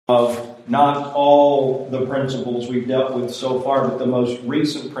of not all the principles we've dealt with so far, but the most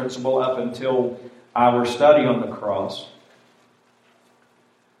recent principle up until our study on the cross.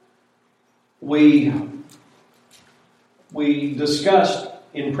 We discussed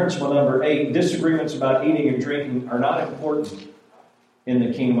in principle number 8, disagreements about eating and drinking are not important in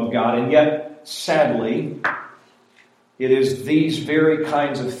the kingdom of God, and yet, sadly, it is these very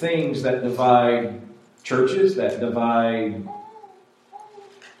kinds of things that divide churches, that divide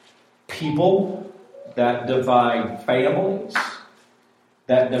people, that divide families,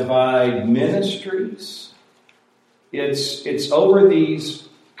 that divide ministries. It's over these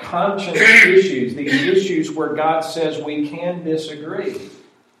conscience issues, these issues where God says we can disagree.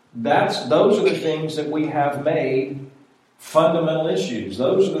 Those are the things that we have made fundamental issues.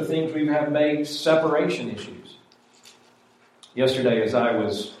 Those are the things we have made separation issues. Yesterday, as I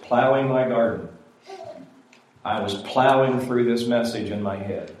was plowing my garden, I was plowing through this message in my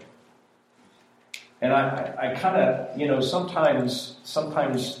head. And I kind of,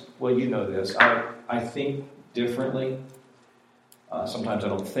 sometimes, well, you know this, I think differently. Sometimes I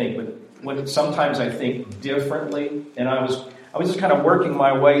don't think, but sometimes I think differently. And I was just kind of working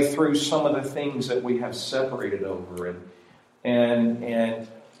my way through some of the things that we have separated over. And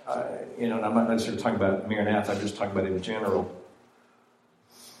I'm not necessarily talking about Maranatha, I'm just talking about in general.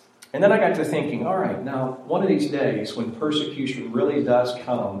 And then I got to thinking, all right, now, one of these days when persecution really does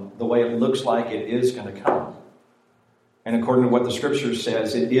come the way it looks like it is going to come, and according to what the Scripture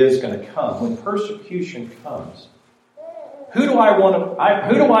says, it is going to come. When persecution comes, who do I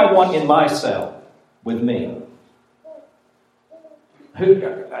want in my cell with me?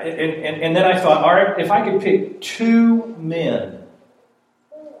 And then I thought, all right, if I could pick two men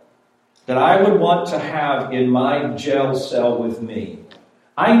that I would want to have in my jail cell with me,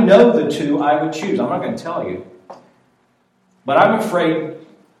 I know the two I would choose. I'm not going to tell you. But I'm afraid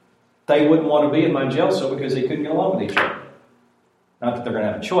they wouldn't want to be in my jail cell because they couldn't get along with each other. Not that they're going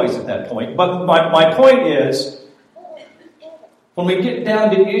to have a choice at that point. But my point is, when we get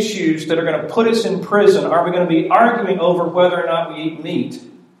down to issues that are going to put us in prison, are we going to be arguing over whether or not we eat meat?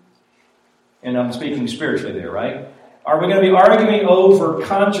 And I'm speaking spiritually there, right? Are we going to be arguing over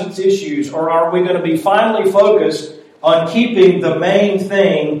conscience issues, or are we going to be finally focused on keeping the main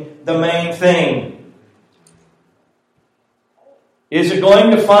thing the main thing? Is it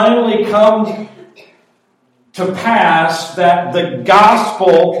going to finally come to pass that the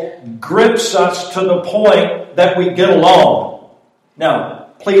gospel grips us to the point that we get along? Now,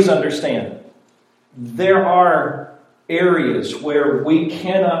 please understand, there are areas where we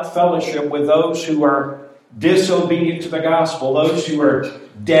cannot fellowship with those who are disobedient to the gospel, those who are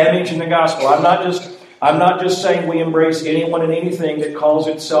damaging the gospel. I'm not just saying we embrace anyone and anything that calls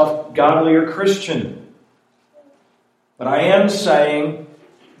itself godly or Christian. But I am saying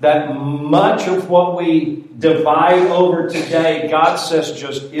that much of what we divide over today, God says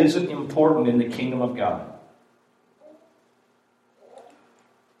just isn't important in the kingdom of God.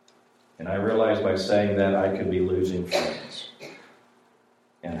 And I realize by saying that I could be losing friends.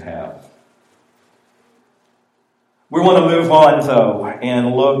 And have. We want to move on, though,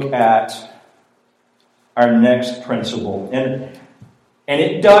 and look at our next principle. And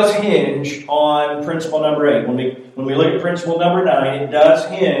it does hinge on principle number 8. When we look at principle number 9, it does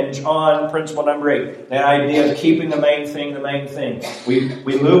hinge on principle number 8. That idea of keeping the main thing the main thing.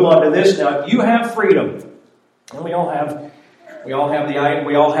 We move on to this now. You have freedom. And we all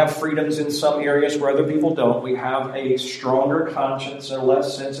have freedoms in some areas where other people don't. We have a stronger conscience and a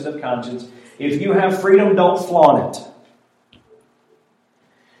less sensitive conscience. If you have freedom, don't flaunt it.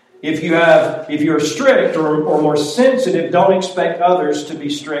 If you're strict or more sensitive, don't expect others to be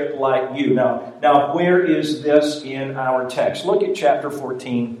strict like you. Now, where is this in our text? Look at chapter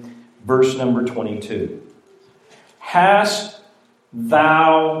 14, verse number 22. Hast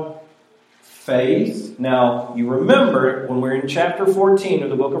thou faith? Now, you remember when we're in chapter 14 of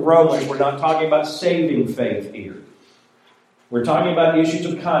the book of Romans, we're not talking about saving faith here. We're talking about issues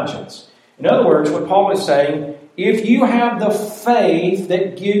of conscience. In other words, what Paul is saying, if you have the faith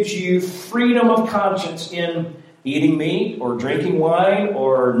that gives you freedom of conscience in eating meat or drinking wine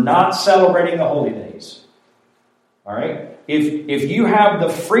or not celebrating the holy days, all right? If you have the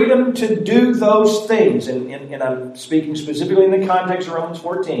freedom to do those things, and I'm speaking specifically in the context of Romans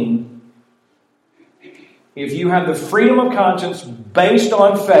 14, if you have the freedom of conscience based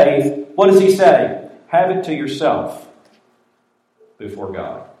on faith, what does he say? Have it to yourself before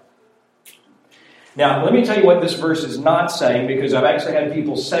God. Now, let me tell you what this verse is not saying, because I've actually had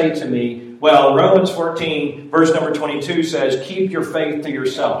people say to me, well, Romans 14, verse number 22 says, keep your faith to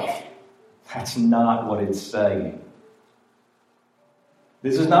yourself. That's not what it's saying.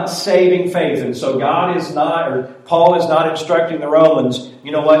 This is not saving faith. And so God is not, or Paul is not instructing the Romans,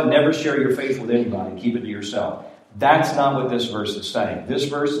 you know what, never share your faith with anybody. Keep it to yourself. That's not what this verse is saying. This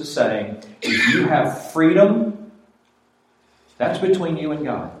verse is saying, if you have freedom, that's between you and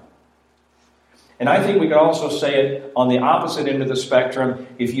God. And I think we could also say it on the opposite end of the spectrum.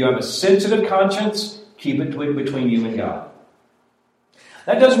 If you have a sensitive conscience, keep it between you and God.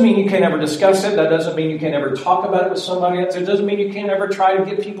 That doesn't mean you can't ever discuss it. That doesn't mean you can't ever talk about it with somebody else. It doesn't mean you can't ever try to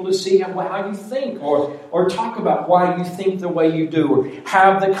get people to see how you think or talk about why you think the way you do or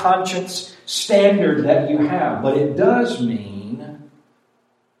have the conscience standard that you have. But it does mean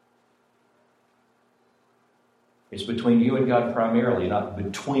it's between you and God primarily, not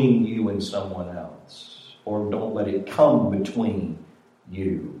between you and someone else. Or don't let it come between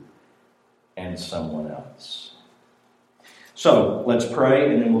you and someone else. So, let's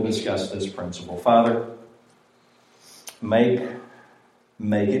pray and then we'll discuss this principle. Father, make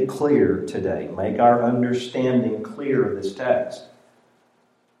it clear today. Make our understanding clear of this text.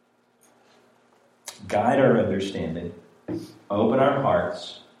 Guide our understanding. Open our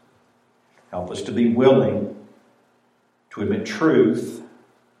hearts. Help us to be willing to admit truth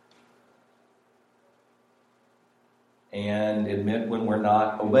and admit when we're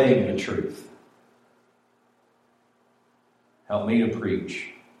not obeying the truth. Help me to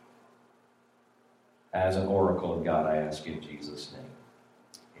preach as an oracle of God, I ask in Jesus' name.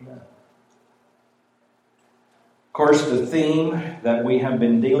 Amen. Of course, the theme that we have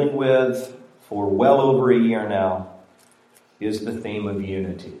been dealing with for well over a year now is the theme of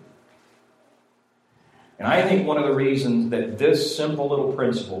unity. And I think one of the reasons that this simple little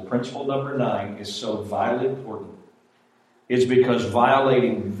principle number 9, is so vitally important is because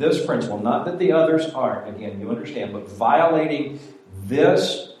violating this principle, not that the others aren't, again, you understand, but violating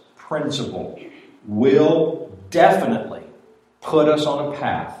this principle will definitely put us on a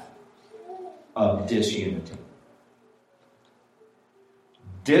path of disunity.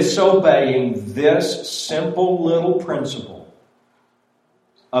 Disobeying this simple little principle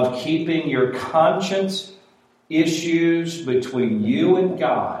of keeping your conscience issues between you and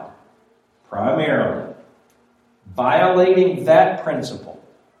God primarily, violating that principle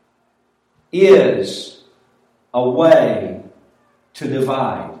is a way to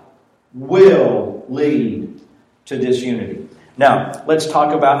divide, will lead to disunity. Now, let's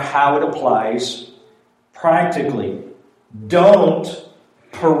talk about how it applies practically. Don't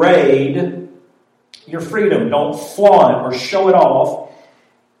parade your freedom. Don't flaunt or show it off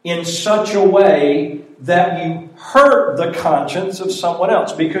in such a way that you hurt the conscience of someone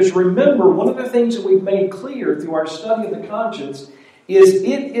else. Because remember, one of the things that we've made clear through our study of the conscience is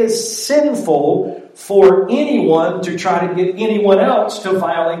it is sinful for anyone to try to get anyone else to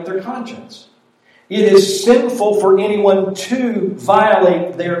violate their conscience. It is sinful for anyone to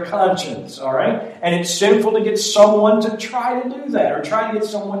violate their conscience, all right? And it's sinful to get someone to try to do that or try to get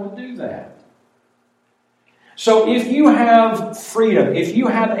someone to do that. So if you have freedom, if you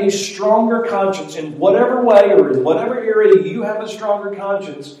have a stronger conscience in whatever way or in whatever area you have a stronger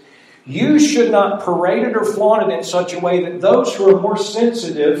conscience, you should not parade it or flaunt it in such a way that those who are more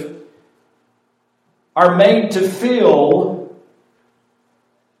sensitive are made to feel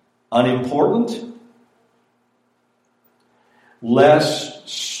unimportant, less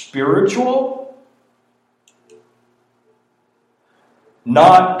spiritual,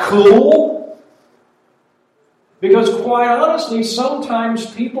 not cool. Because quite honestly, sometimes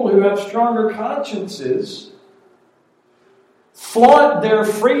people who have stronger consciences flaunt their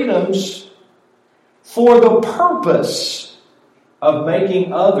freedoms for the purpose of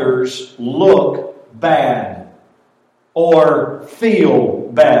making others look bad or feel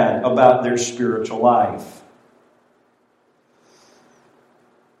bad about their spiritual life.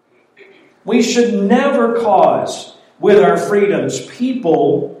 We should never cause, with our freedoms,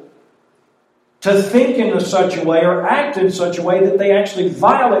 people to think in such a way or act in such a way that they actually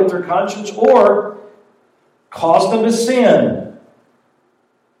violate their conscience or cause them to sin.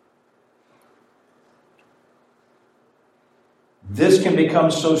 This can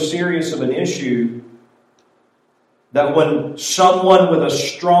become so serious of an issue that when someone with a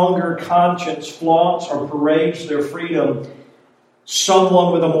stronger conscience flaunts or parades their freedom,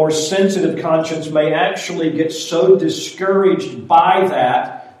 someone with a more sensitive conscience may actually get so discouraged by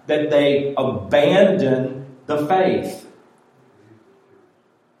that they abandon the faith.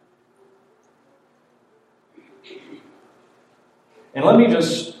 And let me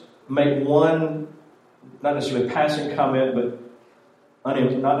just make one, not necessarily passing comment, but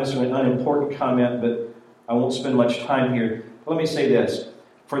not necessarily an unimportant comment, but I won't spend much time here. Let me say this.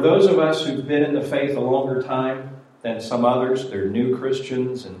 For those of us who've been in the faith a longer time, than some others. They're new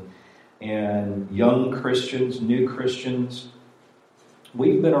Christians and young Christians, new Christians.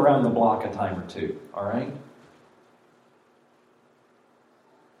 We've been around the block a time or two, all right?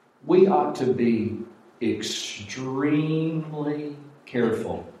 We ought to be extremely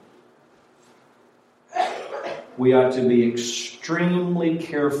careful. We ought to be extremely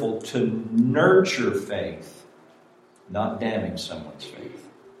careful to nurture faith, not damage someone's faith.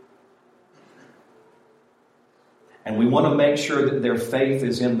 And we want to make sure that their faith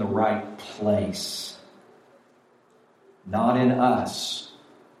is in the right place. Not in us,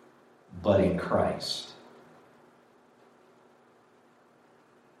 but in Christ.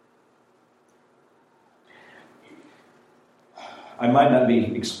 I might not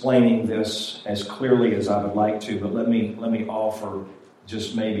be explaining this as clearly as I would like to, but let me offer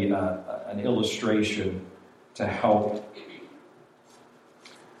just maybe an illustration to help.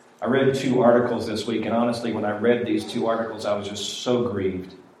 I read 2 articles this week, and honestly, when I read these 2 articles, I was just so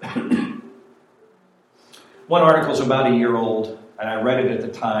grieved. One article is about a year old, and I read it at the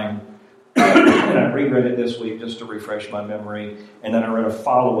time, and I reread it this week just to refresh my memory, and then I read a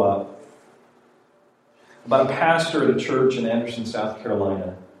follow-up about a pastor at a church in Anderson, South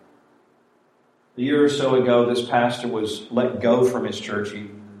Carolina. A year or so ago, this pastor was let go from his church.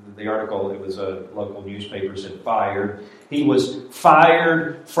 The article, it was a local newspaper, said fired. He was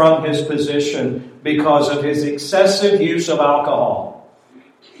fired from his position because of his excessive use of alcohol.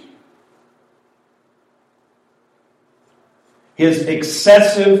 His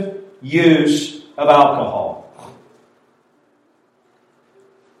excessive use of alcohol.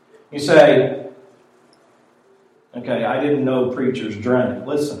 You say, okay, I didn't know preachers drank.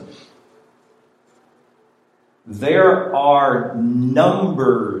 Listen. There are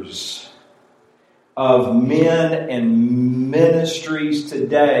numbers of men and ministries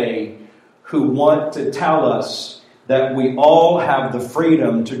today who want to tell us that we all have the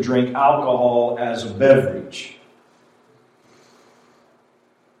freedom to drink alcohol as a beverage.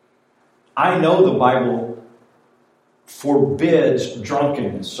 I know the Bible forbids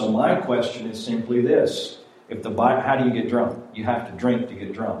drunkenness, so my question is simply this. How do you get drunk? You have to drink to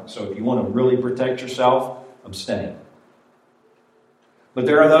get drunk. So if you want to really protect yourself, abstain. But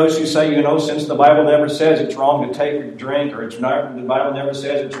there are those who say, since the Bible never says it's wrong to take or drink, or the Bible never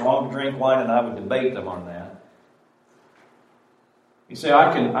says it's wrong to drink wine, and I would debate them on that. You say,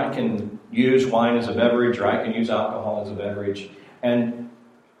 I can use wine as a beverage, or I can use alcohol as a beverage. And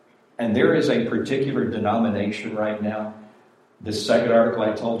there is a particular denomination right now, this second article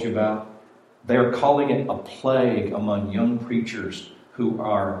I told you about, they're calling it a plague among young preachers who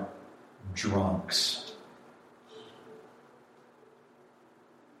are drunks.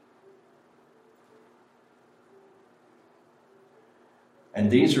 And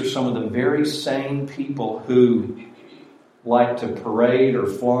these are some of the very same people who like to parade or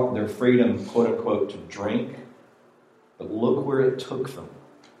flaunt their freedom, quote unquote, to drink. But look where it took them.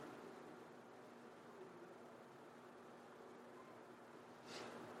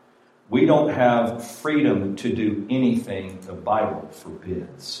 We don't have freedom to do anything the Bible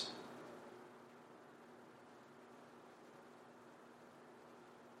forbids.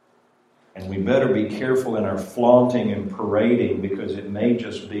 And we better be careful in our flaunting and parading, because it may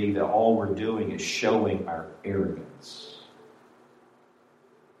just be that all we're doing is showing our arrogance.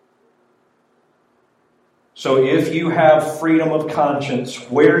 So if you have freedom of conscience,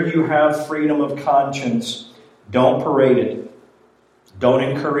 where you have freedom of conscience, don't parade it. Don't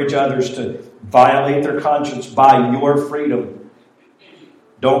encourage others to violate their conscience by your freedom.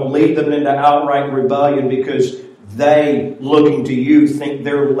 Don't lead them into outright rebellion because they, looking to you, think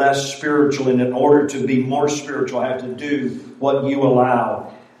they're less spiritual, and in order to be more spiritual have to do what you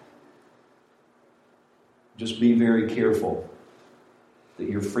allow. Just be very careful that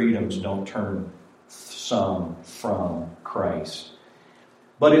your freedoms don't turn some from Christ.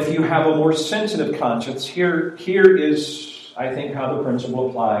 But if you have a more sensitive conscience, here is, I think, how the principle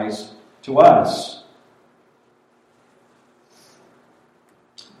applies to us.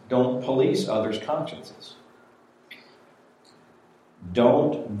 Don't police others' consciences.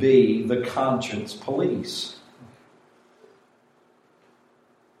 Don't be the conscience police.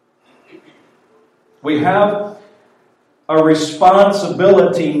 We have a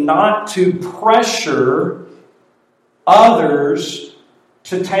responsibility not to pressure others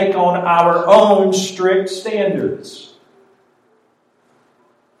to take on our own strict standards.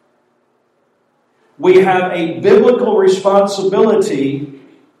 We have a biblical responsibility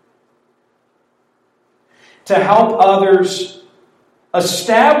to help others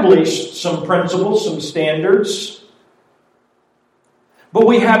establish some principles, some standards, but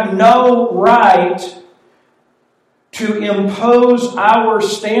we have no right to impose our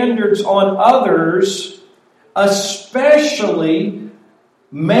standards on others, especially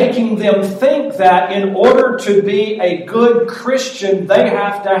making them think that in order to be a good Christian, they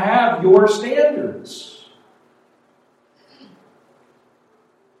have to have your standards.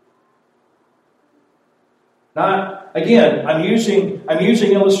 Again, I'm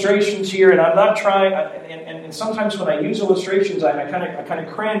using illustrations here, and I'm not trying. And sometimes when I use illustrations, I kind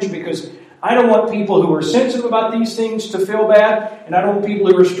of cringe because I don't want people who are sensitive about these things to feel bad, and I don't want people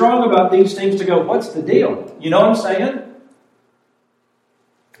who are strong about these things to go, "What's the deal?" You know what I'm saying?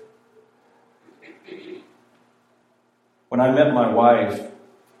 When I met my wife,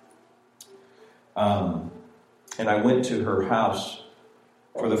 and I went to her house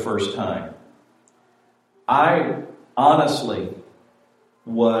for the first time, I honestly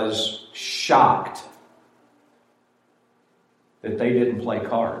was shocked that they didn't play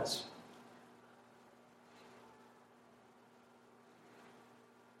cards.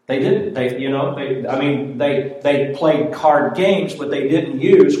 They didn't. They played card games, but they didn't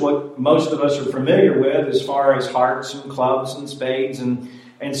use what most of us are familiar with as far as hearts and clubs and spades and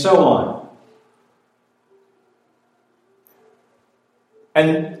so on.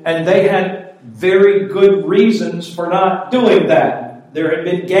 And they had very good reasons for not doing that. There had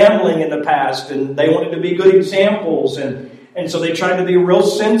been gambling in the past, and they wanted to be good examples, and so they tried to be real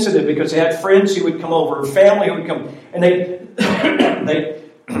sensitive because they had friends who would come over, family who would come, and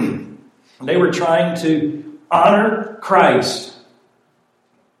they were trying to honor Christ.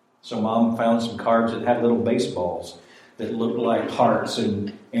 So Mom found some cards that had little baseballs that looked like hearts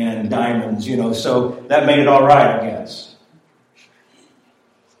and diamonds, so that made it all right, I guess.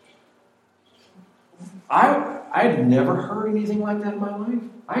 I'd never heard anything like that in my life.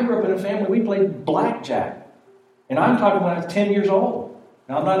 I grew up in a family, we played blackjack. And I'm talking when I was 10 years old.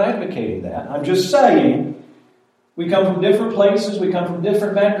 Now, I'm not advocating that. I'm just saying we come from different places, we come from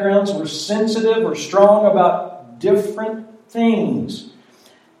different backgrounds, we're sensitive, we're strong about different things.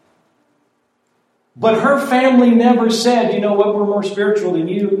 But her family never said, "You know what, we're more spiritual than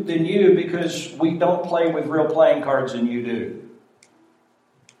you because we don't play with real playing cards than you do."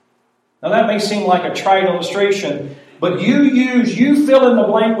 Now that may seem like a trite illustration, but you fill in the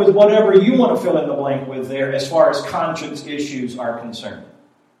blank with whatever you want to fill in the blank with there as far as conscience issues are concerned.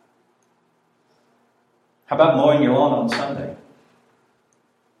 How about mowing your lawn on Sunday?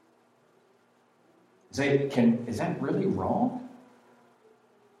 Is that really wrong?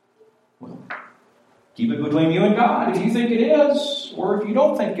 Well, keep it between you and God if you think it is, or if you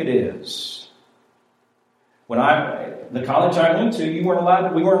don't think it is. The college I went to, we were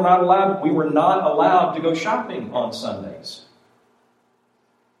not allowed to go shopping on Sundays.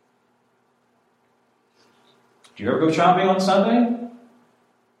 Do you ever go shopping on Sunday?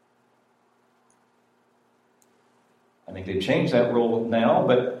 I think they've changed that rule now,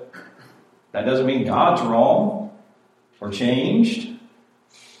 but that doesn't mean God's wrong or changed.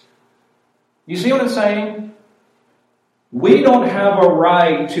 You see what I'm saying? We don't have a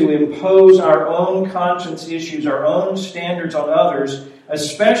right to impose our own conscience issues, our own standards on others,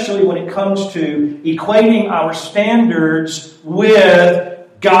 especially when it comes to equating our standards with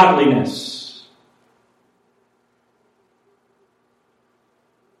godliness.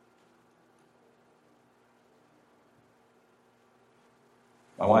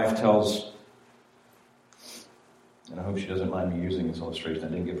 My wife tells, and I hope she doesn't mind me using this illustration, I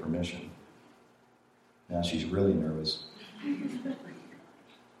didn't get permission. Now she's really nervous.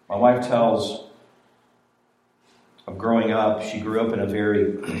 My wife tells of growing up, she grew up in a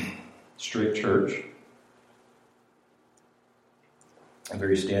very strict church, a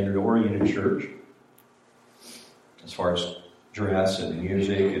very standard-oriented church, as far as dress and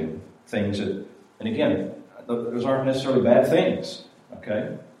music and things that, and again, those aren't necessarily bad things,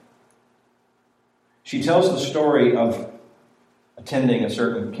 okay? She tells the story of attending a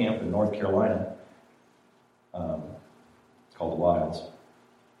certain camp in North Carolina. It's called the Wilds.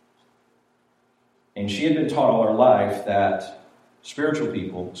 And she had been taught all her life that spiritual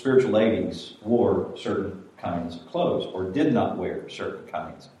ladies wore certain kinds of clothes or did not wear certain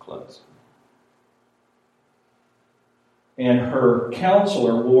kinds of clothes. And her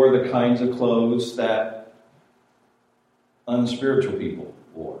counselor wore the kinds of clothes that unspiritual people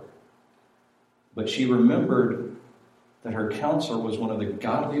wore. But she remembered that her counselor was one of the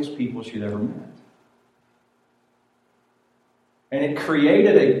godliest people she'd ever met. And it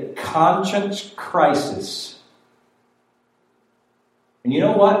created a conscience crisis. And you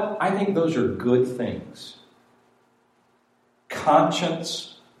know what? I think those are good things.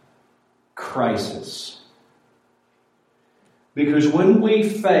 Conscience crisis. Because when we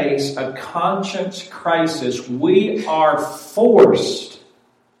face a conscience crisis, we are forced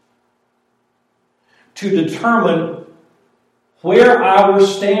to determine where our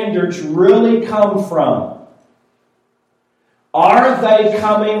standards really come from. Are they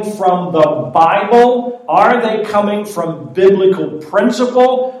coming from the Bible? Are they coming from biblical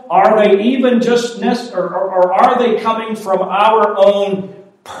principle? Are they even or are they coming from our own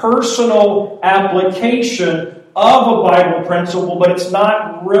personal application of a Bible principle, but it's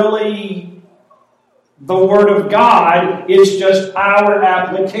not really the Word of God, it's just our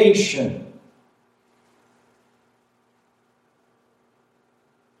application?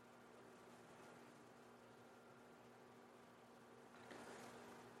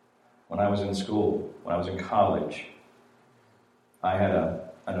 When I was in school, when I was in college, I had a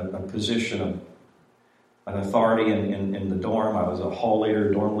position of an authority in the dorm. I was a hall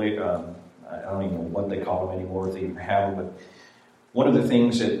leader, dorm leader. I don't even know what they call them anymore, if they even have them. But one of the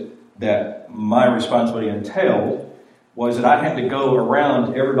things that my responsibility entailed was that I had to go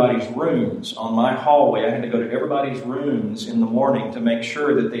around everybody's rooms on my hallway. I had to go to everybody's rooms in the morning to make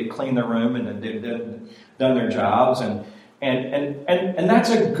sure that they'd cleaned their room and they'd done their jobs. And that's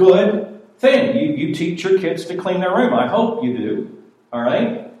a good thing. You teach your kids to clean their room. I hope you do. All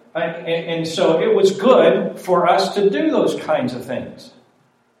right? And so it was good for us to do those kinds of things.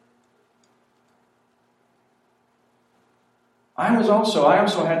 I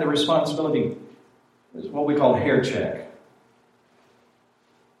also had the responsibility, what we call hair check.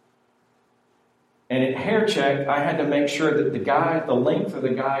 And at hair check, I had to make sure that the length of the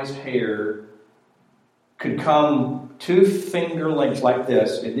guy's hair could come 2 finger lengths like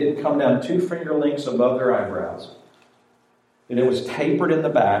this. It didn't come down 2 finger lengths above their eyebrows. That it was tapered in the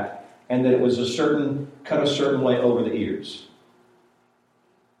back, and that it was cut a certain way over the ears.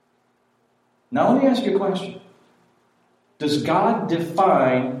 Now let me ask you a question. Does God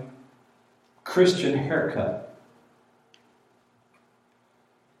define Christian haircut?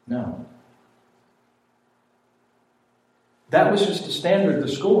 No. That was just the standard the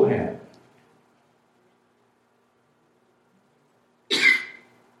school had.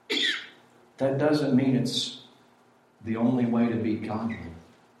 That doesn't mean it's the only way to be godly.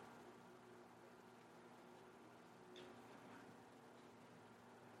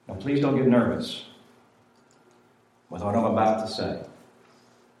 Now, please don't get nervous with what I'm about to say.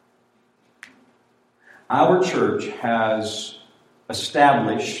 Our church has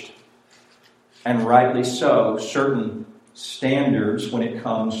established, and rightly so, certain standards when it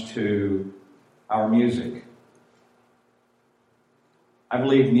comes to our music. I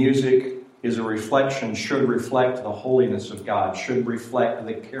believe music is should reflect the holiness of God, should reflect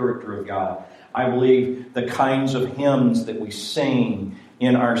the character of God. I believe the kinds of hymns that we sing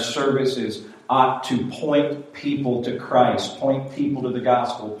in our services ought to point people to Christ, point people to the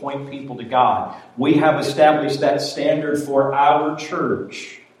gospel, point people to God. We have established that standard for our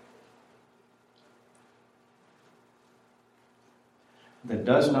church. That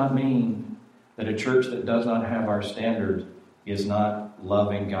does not mean that a church that does not have our standard is not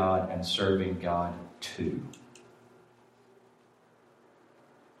loving God and serving God too.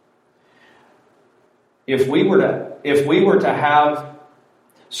 If we were to have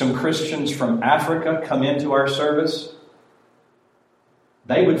some Christians from Africa come into our service,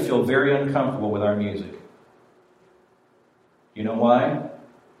 they would feel very uncomfortable with our music. You know why?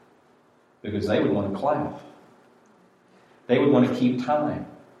 Because they would want to clap. They would want to keep time.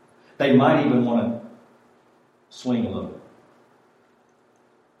 They might even want to swing a little.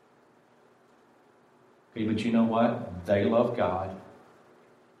 Okay, but you know what? They love God,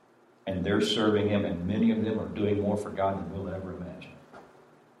 and they're serving Him, and many of them are doing more for God than we'll ever imagine.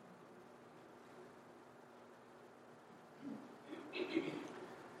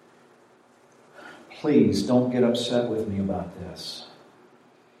 Please don't get upset with me about this.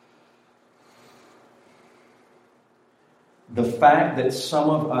 The fact that some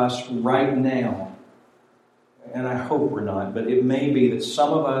of us right now, and I hope we're not, but it may be that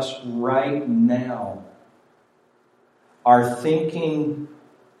some of us right now are thinking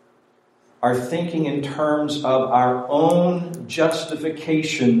in terms of our own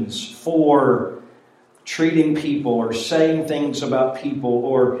justifications for treating people or saying things about people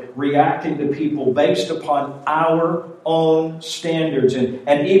or reacting to people based upon our own standards.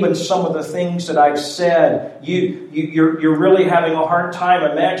 And even some of the things that I've said, you're really having a hard time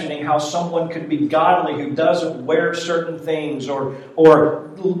imagining how someone could be godly who doesn't wear certain things or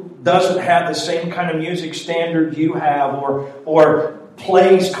doesn't have the same kind of music standard you have or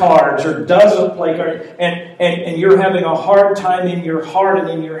plays cards or doesn't play cards, and you're having a hard time in your heart and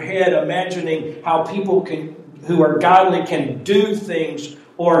in your head imagining how people can who are godly can do things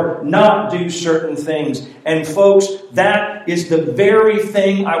or not do certain things. And folks, that is the very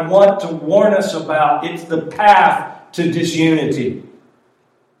thing I want to warn us about. It's the path to disunity.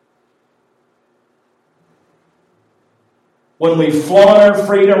 When we flaunt our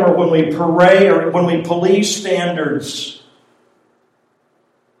freedom, or when we parade, or when we police standards,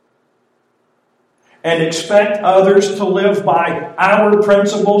 and expect others to live by our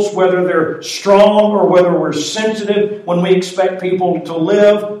principles, whether they're strong or whether we're sensitive, when we expect people to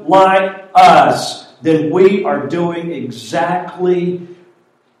live like us, then we are doing exactly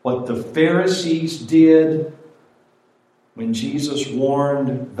what the Pharisees did when Jesus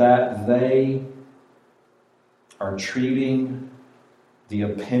warned that they are treating the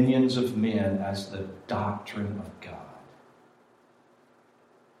opinions of men as the doctrine of God.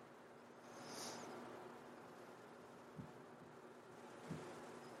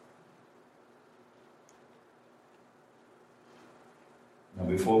 Now,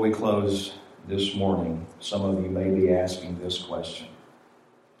 before we close this morning, some of you may be asking this question,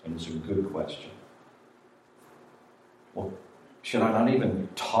 and it's a good question. Well, should I not even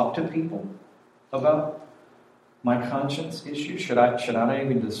talk to people about my conscience issue? Should I not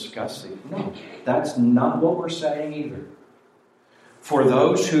even discuss it? No, that's not what we're saying either. For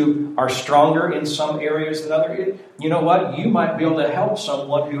those who are stronger in some areas than others, you know what? You might be able to help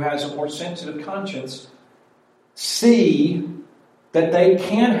someone who has a more sensitive conscience see that they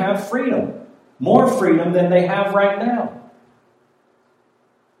can have freedom, more freedom than they have right now.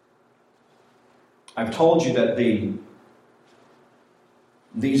 I've told you that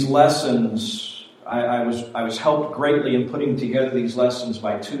these lessons, I was helped greatly in putting together these lessons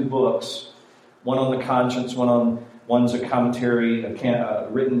by two books, one on the conscience, one's a commentary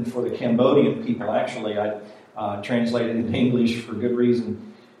written for the Cambodian people. Actually, I translated it in English for good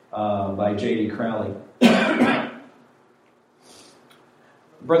reason by J.D. Crowley.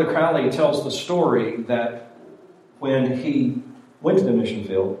 Brother Crowley tells the story that when he went to the mission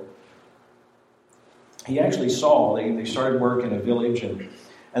field, he actually saw, they started work in a village, and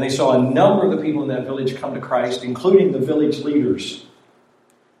they saw a number of the people in that village come to Christ, including the village leaders.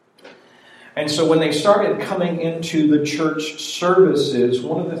 And so when they started coming into the church services,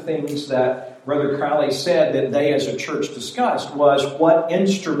 one of the things that Brother Crowley said that they as a church discussed was what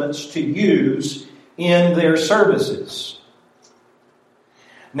instruments to use in their services.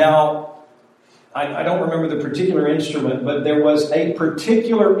 Now, I don't remember the particular instrument, but there was a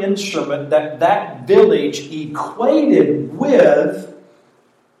particular instrument that village equated with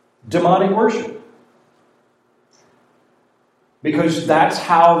demonic worship. Because that's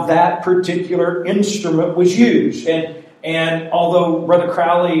how that particular instrument was used. And although Brother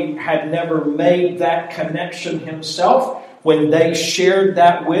Crowley had never made that connection himself, when they shared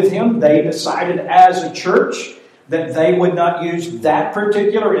that with him, they decided as a church that they would not use that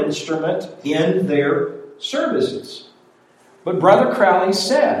particular instrument in their services. But Brother Crowley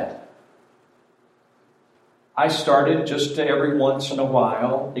said, I started just to every once in a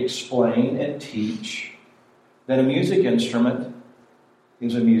while explain and teach that a music instrument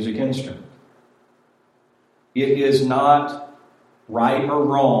is a music instrument. It is not right or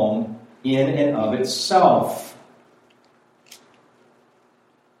wrong in and of itself.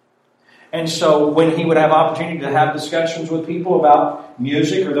 And so when he would have opportunity to have discussions with people about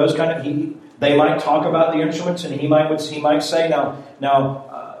music or those kind of, they might talk about the instruments, and he might say, now,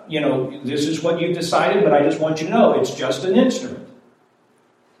 this is what you've decided, but I just want you to know it's just an instrument.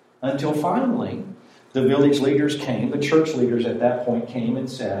 Until finally, the village leaders came, the church leaders at that point came and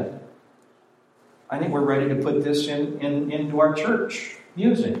said, I think we're ready to put this into our church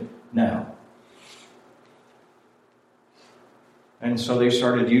music now. And so they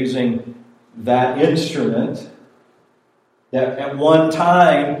started using that instrument that at one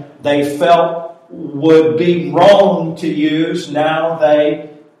time they felt would be wrong to use. Now they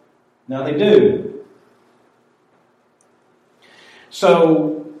do.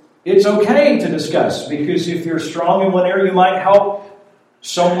 So it's okay to discuss, because if you're strong in one area, you might help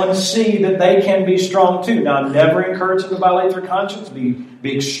someone see that they can be strong too. Now, never encourage them to violate their conscience. Be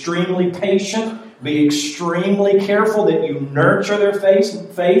extremely patient. Be extremely careful that you nurture their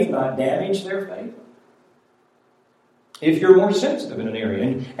faith, not damage their faith. If you're more sensitive in an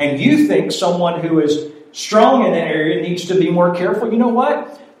area, and you think someone who is strong in that area needs to be more careful, you know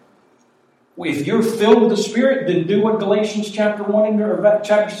what? If you're filled with the Spirit, then do what Galatians chapter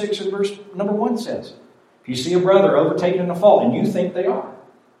 6 and verse number 1 says. If you see a brother overtaken in a fault, and you think they are.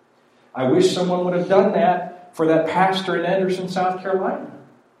 I wish someone would have done that for that pastor in Anderson, South Carolina.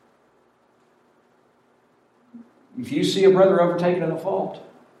 If you see a brother overtaken in a fault,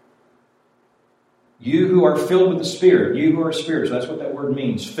 You who are filled with the Spirit, you who are spiritual, that's what that word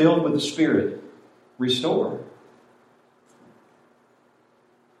means, filled with the Spirit, restore.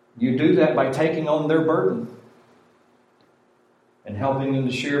 You do that by taking on their burden and helping them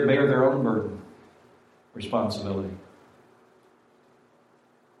to bear their own burden, responsibility.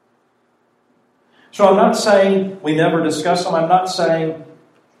 So I'm not saying we never discuss them. I'm not saying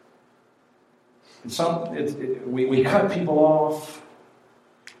we cut people off.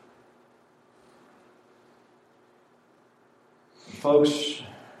 Folks,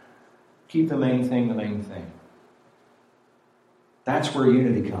 keep the main thing the main thing. That's where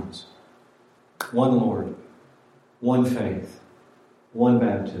unity comes. One Lord, one faith, one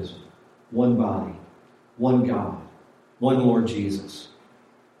baptism, one body, one God, one Lord Jesus,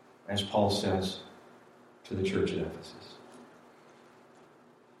 as Paul says to the church at Ephesus.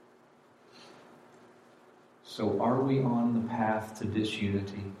 So are we on the path to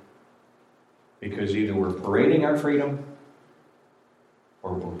disunity? Because either we're parading our freedom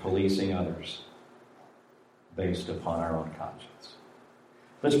or we're policing others based upon our own conscience.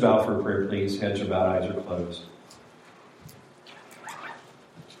 Let's bow for a prayer, please. Heads are bowed, eyes are closed.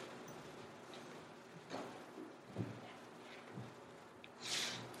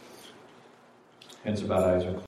 Heads are bowed, eyes are closed.